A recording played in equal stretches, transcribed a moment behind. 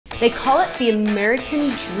They call it the American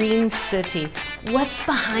Dream City. What's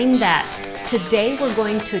behind that? Today we're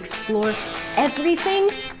going to explore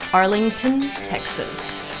everything Arlington,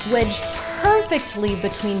 Texas. Wedged perfectly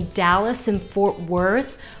between Dallas and Fort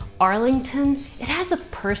Worth, Arlington, it has a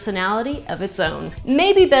personality of its own.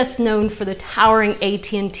 Maybe best known for the towering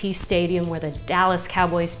AT&T Stadium where the Dallas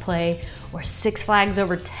Cowboys play, or Six Flags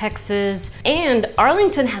Over Texas. And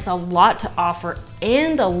Arlington has a lot to offer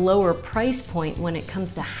and a lower price point when it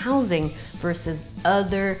comes to housing versus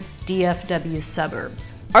other DFW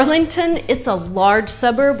suburbs. Arlington, it's a large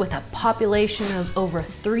suburb with a population of over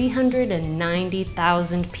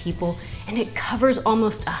 390,000 people, and it covers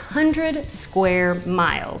almost 100 square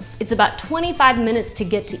miles. It's about 25 minutes to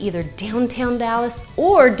get to either downtown Dallas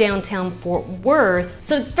or downtown Fort Worth,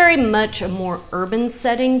 so it's very much a more urban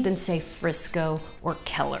setting than, say, Frisco or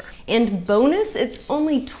Keller. And bonus, it's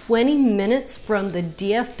only 20 minutes from the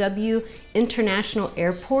DFW International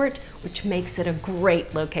Airport, which makes it a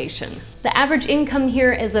great location. The average income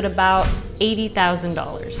here is at about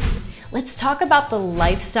 $80,000. Let's talk about the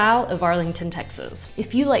lifestyle of Arlington, Texas.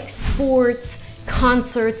 If you like sports,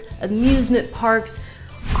 concerts, amusement parks,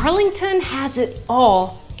 Arlington has it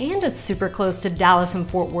all, and it's super close to Dallas and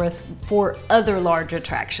Fort Worth for other large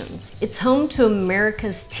attractions. It's home to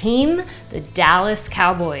America's team, the Dallas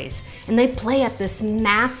Cowboys, and they play at this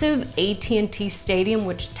massive AT&T Stadium,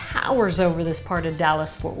 which towers over this part of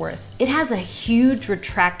Dallas-Fort Worth. It has a huge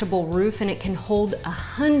retractable roof and it can hold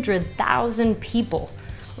 100,000 people.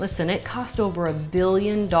 Listen, it cost over $1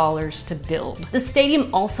 billion to build. The stadium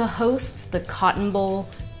also hosts the Cotton Bowl,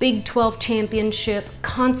 Big 12 Championship,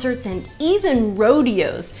 concerts, and even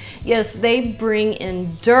rodeos. Yes, they bring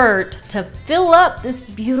in dirt to fill up this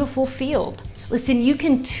beautiful field. Listen, you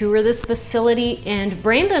can tour this facility, and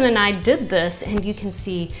Brandon and I did this, and you can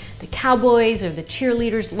see the Cowboys or the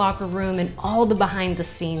cheerleaders' locker room and all the behind the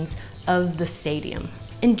scenes of the stadium.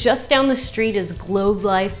 And just down the street is Globe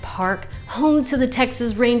Life Park, home to the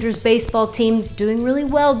Texas Rangers baseball team, doing really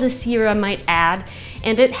well this year, I might add.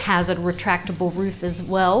 And it has a retractable roof as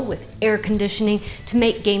well, with air conditioning to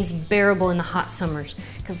make games bearable in the hot summers.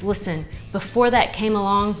 Because listen, before that came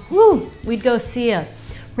along, woo, we'd go see a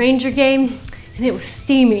Ranger game and it was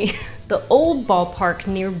steamy. The old ballpark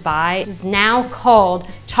nearby is now called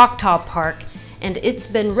Choctaw Park, and it's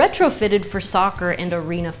been retrofitted for soccer and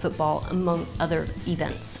arena football, among other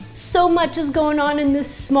events. So much is going on in this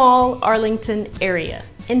small Arlington area.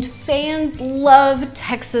 And fans love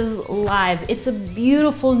Texas Live. It's a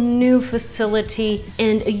beautiful new facility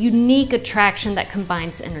and a unique attraction that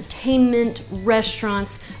combines entertainment,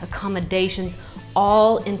 restaurants, accommodations,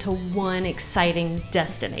 all into one exciting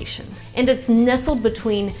destination. And it's nestled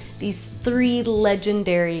between these three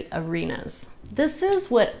legendary arenas. This is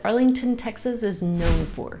what Arlington, Texas is known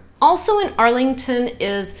for. Also in Arlington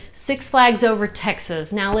is Six Flags Over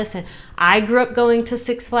Texas. Now listen, I grew up going to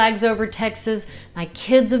Six Flags Over Texas. My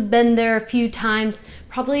kids have been there a few times,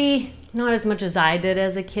 probably not as much as I did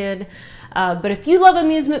as a kid. But if you love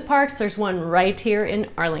amusement parks, there's one right here in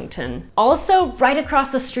Arlington. Also, right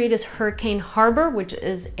across the street is Hurricane Harbor, which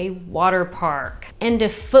is a water park. And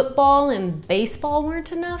if football and baseball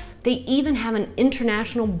weren't enough, they even have an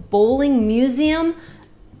international bowling museum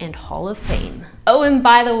and Hall of Fame. Oh, and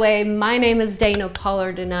by the way, my name is Dana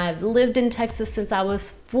Pollard and I've lived in Texas since I was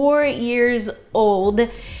 4 years old.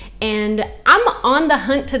 And I'm on the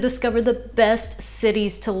hunt to discover the best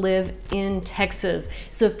cities to live in Texas.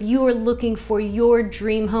 So if you are looking for your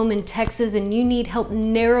dream home in Texas and you need help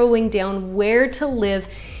narrowing down where to live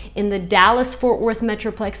in the Dallas-Fort Worth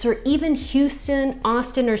Metroplex, or even Houston,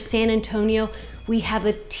 Austin, or San Antonio, we have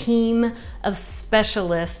a team of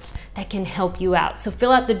specialists that can help you out. So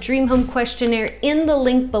fill out the Dream Home questionnaire in the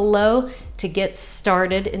link below to get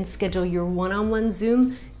started and schedule your one-on-one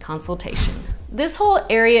Zoom consultation. This whole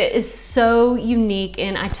area is so unique,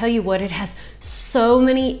 and I tell you what, it has so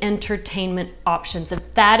many entertainment options.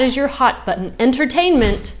 If that is your hot button,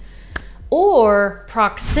 entertainment or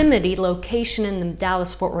proximity, location in the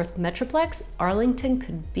Dallas-Fort Worth Metroplex, Arlington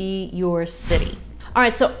could be your city. All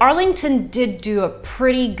right, so Arlington did do a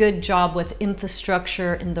pretty good job with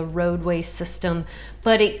infrastructure in the roadway system,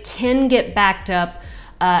 but it can get backed up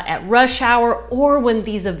at rush hour or when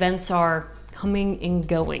these events are coming and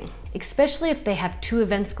going, especially if they have two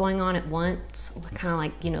events going on at once, kind of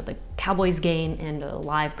like, you know, the Cowboys game and a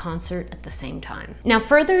live concert at the same time. Now,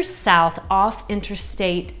 further south off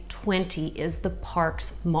Interstate 20 is the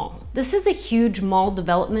Parks Mall. This is a huge mall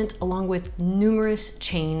development along with numerous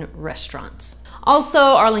chain restaurants. Also,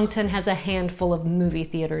 Arlington has a handful of movie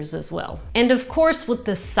theaters as well. And of course, with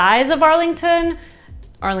the size of Arlington,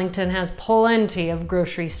 Arlington has plenty of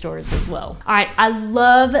grocery stores as well. All right, I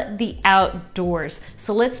love the outdoors.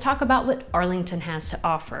 So let's talk about what Arlington has to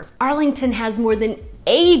offer. Arlington has more than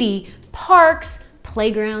 80 parks,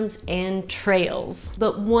 playgrounds, and trails,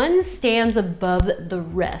 but one stands above the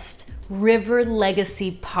rest: River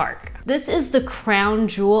Legacy Park. This is the crown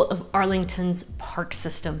jewel of Arlington's park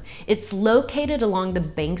system. It's located along the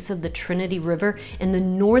banks of the Trinity River in the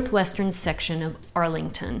northwestern section of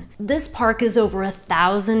Arlington. This park is over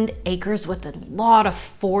 1,000 acres with a lot of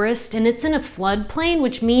forest, and it's in a floodplain,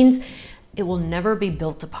 which means it will never be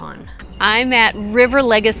built upon. I'm at River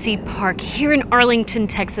Legacy Park here in Arlington,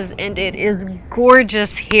 Texas, and it is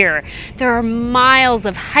gorgeous here. There are miles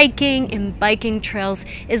of hiking and biking trails,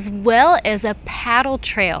 as well as a paddle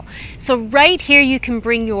trail. So right here you can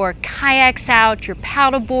bring your kayaks out, your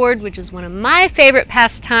paddleboard, which is one of my favorite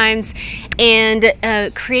pastimes, and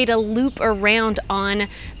create a loop around on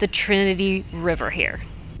the Trinity River here.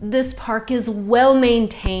 This park is well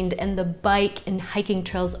maintained and the bike and hiking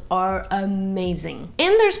trails are amazing.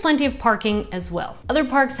 And there's plenty of parking as well. Other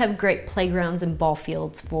parks have great playgrounds and ball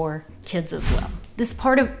fields for kids as well. This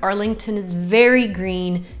part of Arlington is very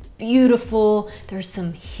green, beautiful. There's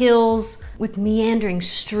some hills with meandering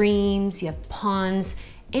streams, you have ponds,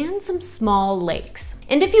 and some small lakes.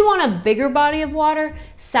 And if you want a bigger body of water,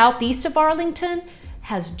 southeast of Arlington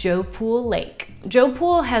has Joe Pool Lake. Joe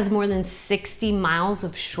Pool has more than 60 miles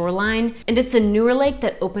of shoreline, and it's a newer lake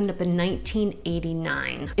that opened up in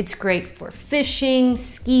 1989. It's great for fishing,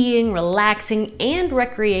 skiing, relaxing, and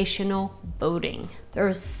recreational boating. There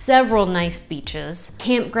are several nice beaches,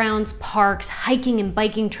 campgrounds, parks, hiking and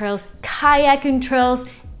biking trails, kayaking trails,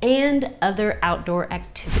 and other outdoor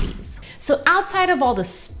activities. So outside of all the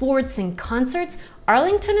sports and concerts,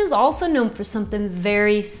 Arlington is also known for something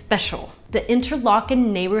very special. The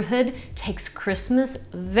Interlochen neighborhood takes Christmas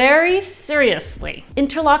very seriously.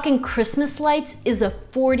 Interlochen Christmas lights is a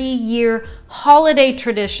 40-year holiday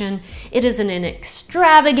tradition. It is an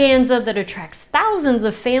extravaganza that attracts thousands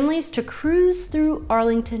of families to cruise through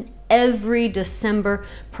Arlington every December,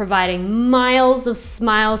 providing miles of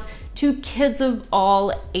smiles to kids of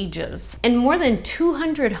all ages. And more than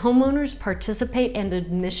 200 homeowners participate, and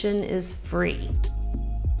admission is free.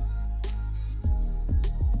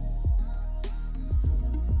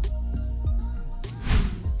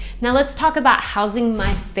 Now let's talk about housing,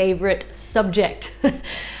 my favorite subject.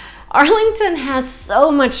 Arlington has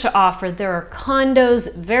so much to offer. There are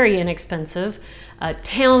condos, very inexpensive,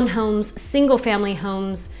 townhomes, single-family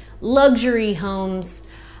homes, luxury homes,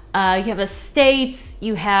 you have estates,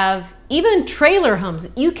 you have even trailer homes.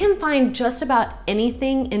 You can find just about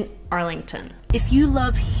anything in Arlington. If you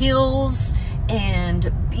love hills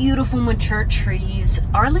and beautiful mature trees,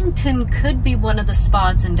 Arlington could be one of the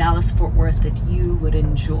spots in Dallas-Fort Worth that you would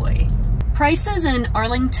enjoy. Prices in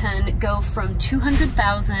Arlington go from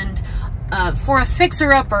 $200,000 for a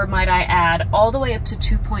fixer-upper, might I add, all the way up to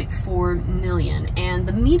 $2.4 million, and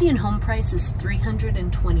the median home price is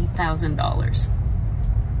 $320,000.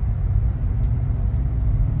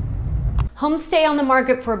 Homes stay on the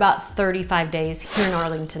market for about 35 days here in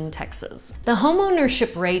Arlington, Texas. The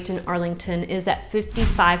homeownership rate in Arlington is at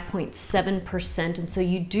 55.7%, and so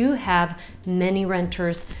you do have many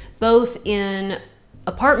renters, both in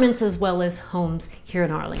apartments as well as homes here in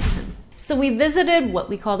Arlington. So we visited what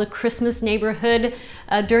we call the Christmas neighborhood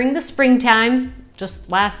during the springtime, just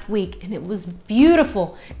last week, and it was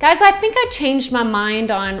beautiful. Guys, I think I changed my mind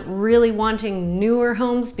on really wanting newer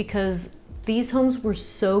homes because these homes were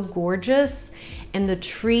so gorgeous and the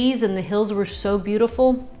trees and the hills were so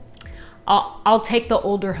beautiful. I'll take the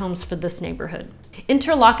older homes for this neighborhood.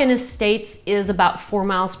 Interlochen Estates is about 4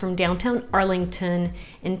 miles from downtown Arlington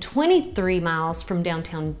and 23 miles from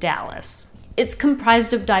downtown Dallas. It's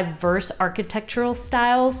comprised of diverse architectural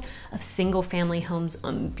styles of single-family homes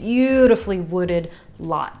on beautifully wooded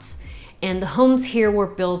lots. And the homes here were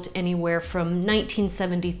built anywhere from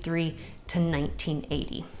 1973 to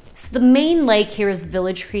 1980. So the main lake here is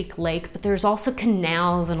Village Creek Lake, but there's also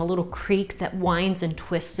canals and a little creek that winds and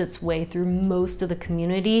twists its way through most of the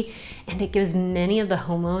community, and it gives many of the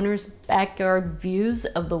homeowners backyard views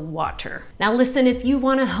of the water. Now listen, if you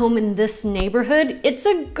want a home in this neighborhood, it's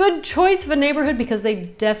a good choice of a neighborhood because they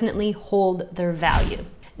definitely hold their value.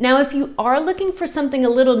 Now, if you are looking for something a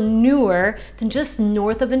little newer, then just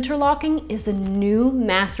north of Interlochen is a new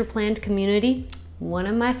master planned community, one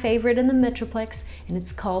of my favorite in the Metroplex, and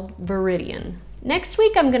it's called Viridian. Next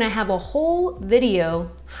week, I'm gonna have a whole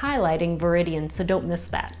video highlighting Viridian, so don't miss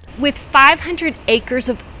that. With 500 acres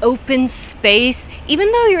of open space,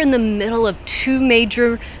 even though you're in the middle of two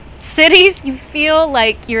major cities, you feel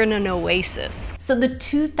like you're in an oasis. So the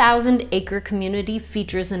 2,000-acre community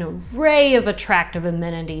features an array of attractive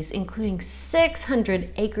amenities, including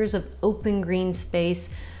 600 acres of open green space,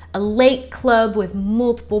 a lake club with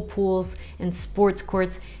multiple pools and sports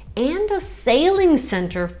courts, and a sailing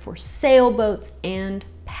center for sailboats and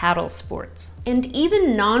paddle sports. And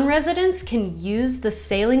even non-residents can use the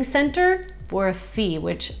sailing center for a fee,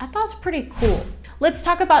 which I thought was pretty cool. Let's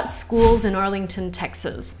talk about schools in Arlington,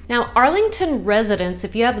 Texas. Now, Arlington residents,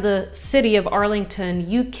 if you have the city of Arlington,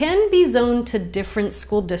 you can be zoned to different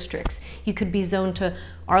school districts. You could be zoned to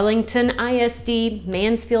Arlington ISD,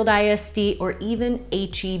 Mansfield ISD, or even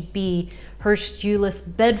HEB, Hurst-Euless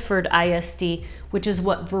Bedford ISD, which is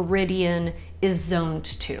what Veridian is zoned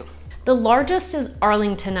to. The largest is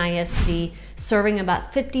Arlington ISD, serving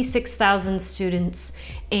about 56,000 students,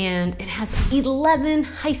 and it has 11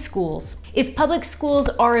 high schools. If public schools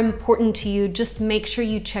are important to you, just make sure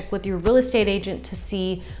you check with your real estate agent to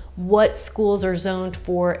see what schools are zoned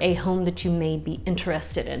for a home that you may be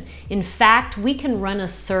interested in. In fact, we can run a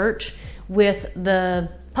search with the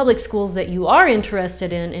public schools that you are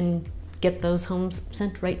interested in and get those homes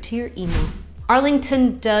sent right to your email.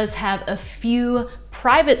 Arlington does have a few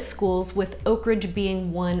private schools, with Oak Ridge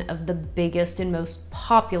being one of the biggest and most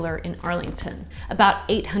popular in Arlington. About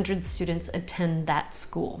 800 students attend that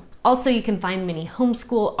school. Also, you can find many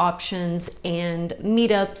homeschool options and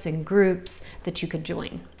meetups and groups that you could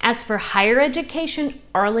join. As for higher education,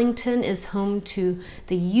 Arlington is home to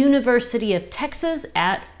the University of Texas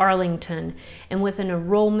at Arlington, and with an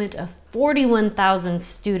enrollment of 41,000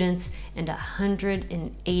 students and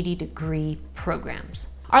 180-degree programs.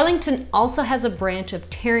 Arlington also has a branch of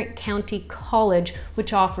Tarrant County College,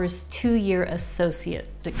 which offers 2-year associate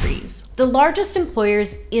degrees. The largest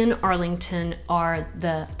employers in Arlington are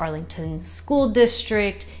the Arlington School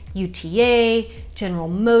District, UTA, General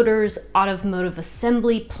Motors, Automotive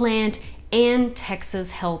Assembly Plant, and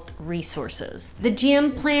Texas Health Resources. The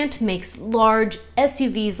GM plant makes large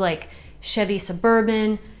SUVs like Chevy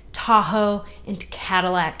Suburban, Tahoe, and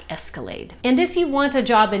Cadillac Escalade. And if you want a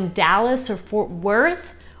job in Dallas or Fort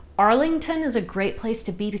Worth, Arlington is a great place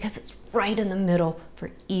to be because it's right in the middle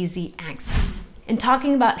for easy access. And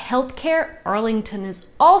talking about healthcare, Arlington is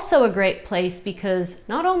also a great place because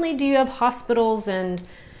not only do you have hospitals and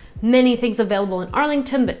many things available in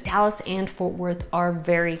Arlington, but Dallas and Fort Worth are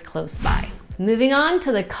very close by. Moving on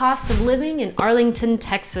to the cost of living in Arlington,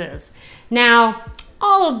 Texas. Now,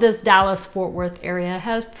 all of this Dallas-Fort Worth area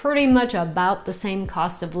has pretty much about the same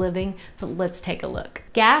cost of living, but let's take a look.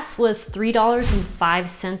 Gas was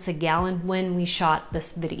 $3.05 a gallon when we shot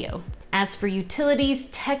this video. As for utilities,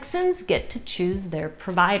 Texans get to choose their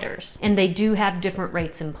providers, and they do have different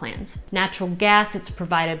rates and plans. Natural gas, it's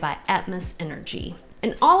provided by Atmos Energy.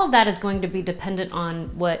 And all of that is going to be dependent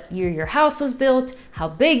on what year your house was built, how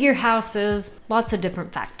big your house is, lots of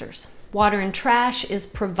different factors. Water and trash is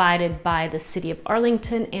provided by the City of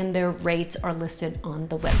Arlington, and their rates are listed on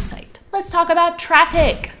the website. Let's talk about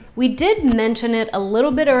traffic. We did mention it a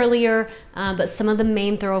little bit earlier, but some of the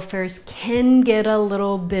main thoroughfares can get a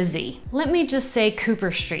little busy. Let me just say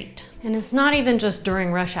Cooper Street. And it's not even just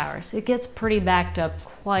during rush hours. It gets pretty backed up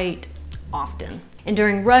quite often. And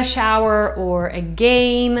during rush hour or a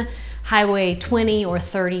game, Highway 20 or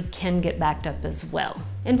 30 can get backed up as well.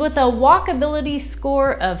 And with a walkability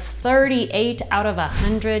score of 38 out of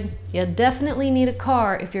 100, you definitely need a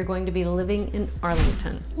car if you're going to be living in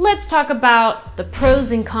Arlington. Let's talk about the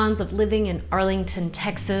pros and cons of living in Arlington,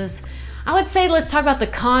 Texas. I would say let's talk about the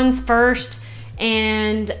cons first,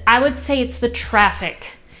 and I would say it's the traffic.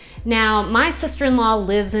 Now, my sister-in-law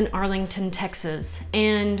lives in Arlington, Texas,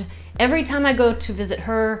 and every time I go to visit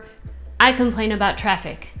her, I complain about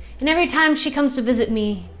traffic. And every time she comes to visit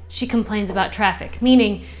me, she complains about traffic,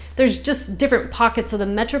 meaning there's just different pockets of the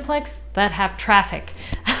Metroplex that have traffic.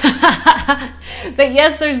 But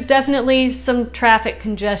yes, there's definitely some traffic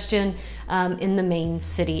congestion in the main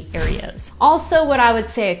city areas. Also, what I would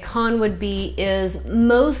say a con would be is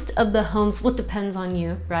most of the homes, well, it depends on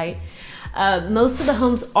you, right? Most of the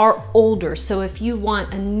homes are older, so if you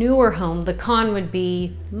want a newer home, the con would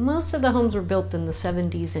be most of the homes were built in the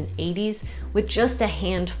 70s and 80s with just a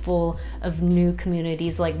handful of new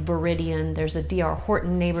communities like Veridian. There's a D.R.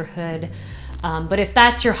 Horton neighborhood, but if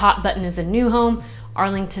that's your hot button as a new home,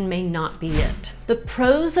 Arlington may not be it. The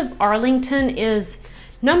pros of Arlington is,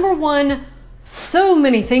 number one, so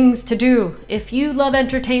many things to do. If you love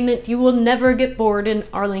entertainment, you will never get bored in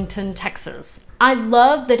Arlington, Texas. I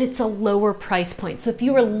love that it's a lower price point. So if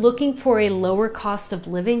you are looking for a lower cost of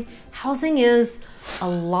living, housing is a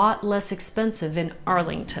lot less expensive in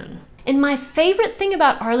Arlington. And my favorite thing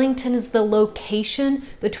about Arlington is the location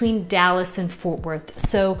between Dallas and Fort Worth.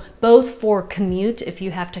 So both for commute, if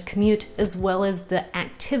you have to commute, as well as the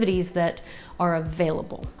activities that are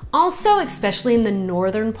available. Also, especially in the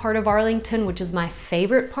northern part of Arlington, which is my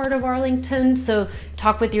favorite part of Arlington. So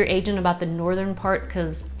talk with your agent about the northern part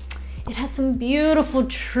because it has some beautiful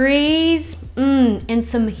trees and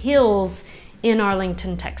some hills in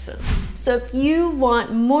Arlington, Texas. So if you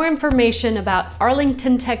want more information about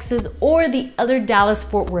Arlington, Texas, or the other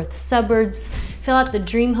Dallas-Fort Worth suburbs, fill out the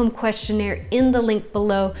Dream Home questionnaire in the link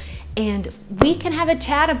below, and we can have a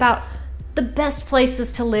chat about the best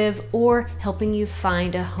places to live or helping you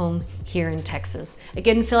find a home here in Texas.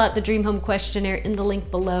 Again, fill out the Dream Home questionnaire in the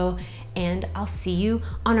link below, and I'll see you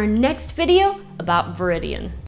on our next video about Viridian.